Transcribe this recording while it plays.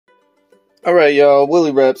Alright, y'all, Willie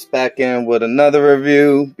Reps back in with another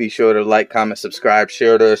review. Be sure to like, comment, subscribe,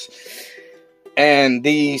 share this. And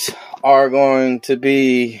these are going to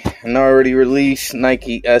be an already released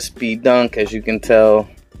Nike SB Dunk. As you can tell,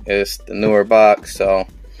 it's the newer box, so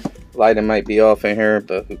lighting might be off in here,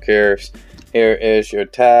 but who cares. Here is your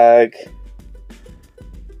tag.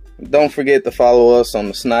 Don't forget to follow us on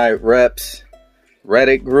the Snide Reps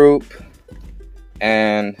Reddit group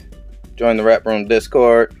and join the Rep Room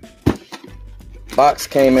Discord. Box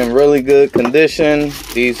came in really good condition.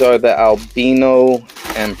 These are the Albino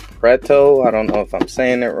Preto. I don't know if I'm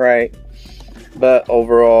saying it right, but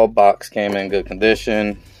overall box came in good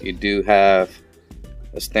condition. You do have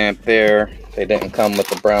a stamp there. They didn't come with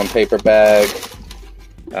the brown paper bag.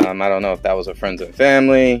 I don't know if that was a friends and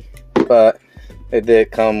family, but it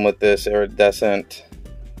did come with this iridescent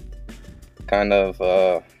kind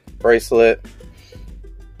of bracelet.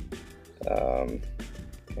 Can't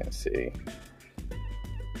see.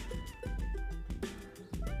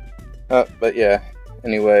 But yeah,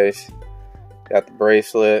 anyways, got the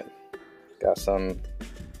bracelet, got some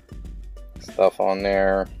stuff on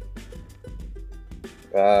there.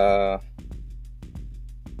 Don't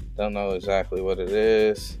know exactly what it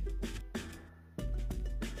is,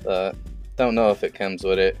 but don't know if it comes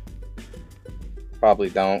with it. Probably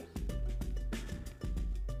don't,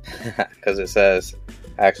 because it says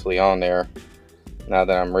actually on there, now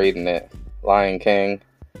that I'm reading it, Lion King,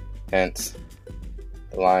 hence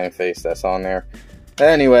the lion face that's on there.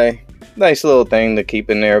 Anyway, nice little thing to keep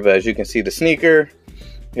in there. But as you can see, the sneaker,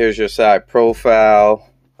 here's your side profile.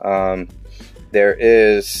 There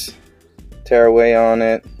is tearaway on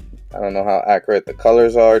it. I don't know how accurate the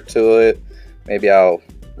colors are to it. Maybe I'll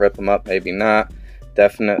rip them up, maybe not.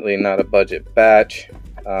 Definitely not a budget batch.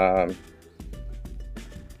 The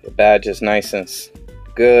badge is nice and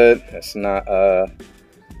good. It's not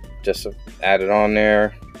just added on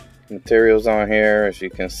there. Materials on here, as you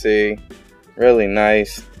can see, really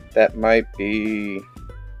nice. That might be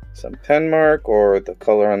some pen mark or the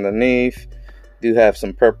color underneath. Do have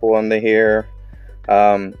some purple under here.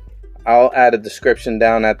 I'll add a description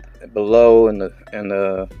down below in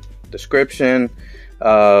the description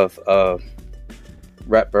of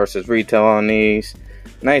rep versus retail on these.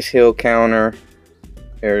 Nice heel counter.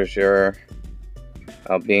 Here's your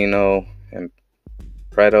Albino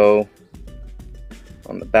Preto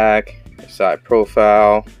on the back, side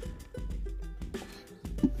profile,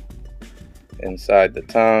 inside the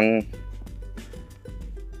tongue,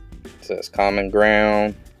 it says common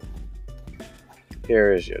ground.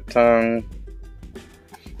 Here is your tongue.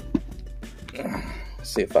 Let's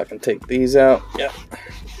see if I can take these out. Yep.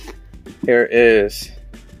 Here is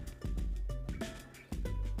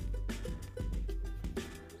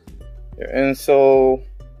your insole.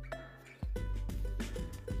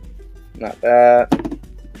 Not bad.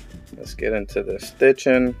 Let's get into the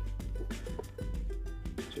stitching.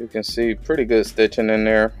 As you can see, pretty good stitching in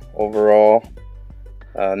there overall.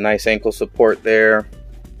 Nice ankle support there.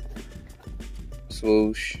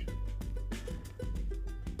 Swoosh.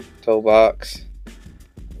 Toe box.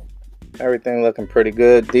 Everything looking pretty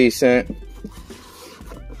good, decent.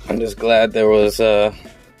 I'm just glad there was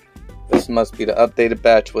this must be the updated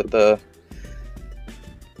batch with the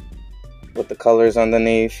colors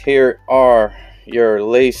underneath. Here are your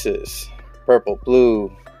laces: purple,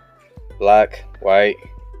 blue, black, white,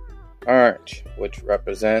 orange, which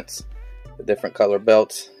represents the different color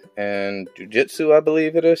belts and Jiu-Jitsu, I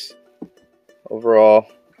believe it is. Overall,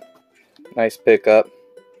 nice pickup.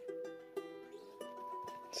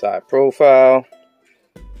 Side profile,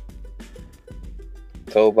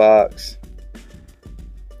 toe box.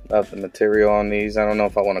 Love the material on these. I don't know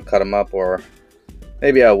if I want to cut them up, or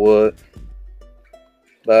maybe I would.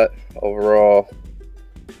 But overall,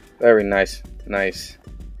 very nice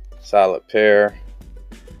solid pair.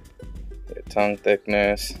 Your tongue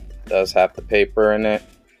thickness does have the paper in it.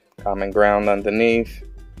 Common ground underneath.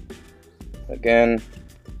 Again,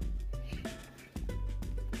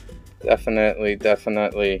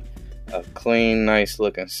 definitely a clean, nice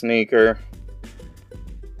looking sneaker.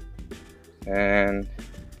 And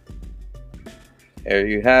there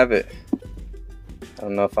you have it. I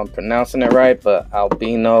don't know if I'm pronouncing it right, but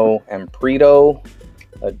Albino Preto,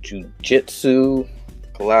 a Jiu-Jitsu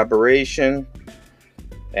collaboration.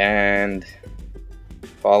 And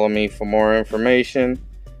follow me for more information.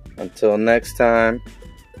 Until next time,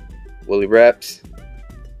 Willie Reps.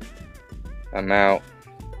 I'm out.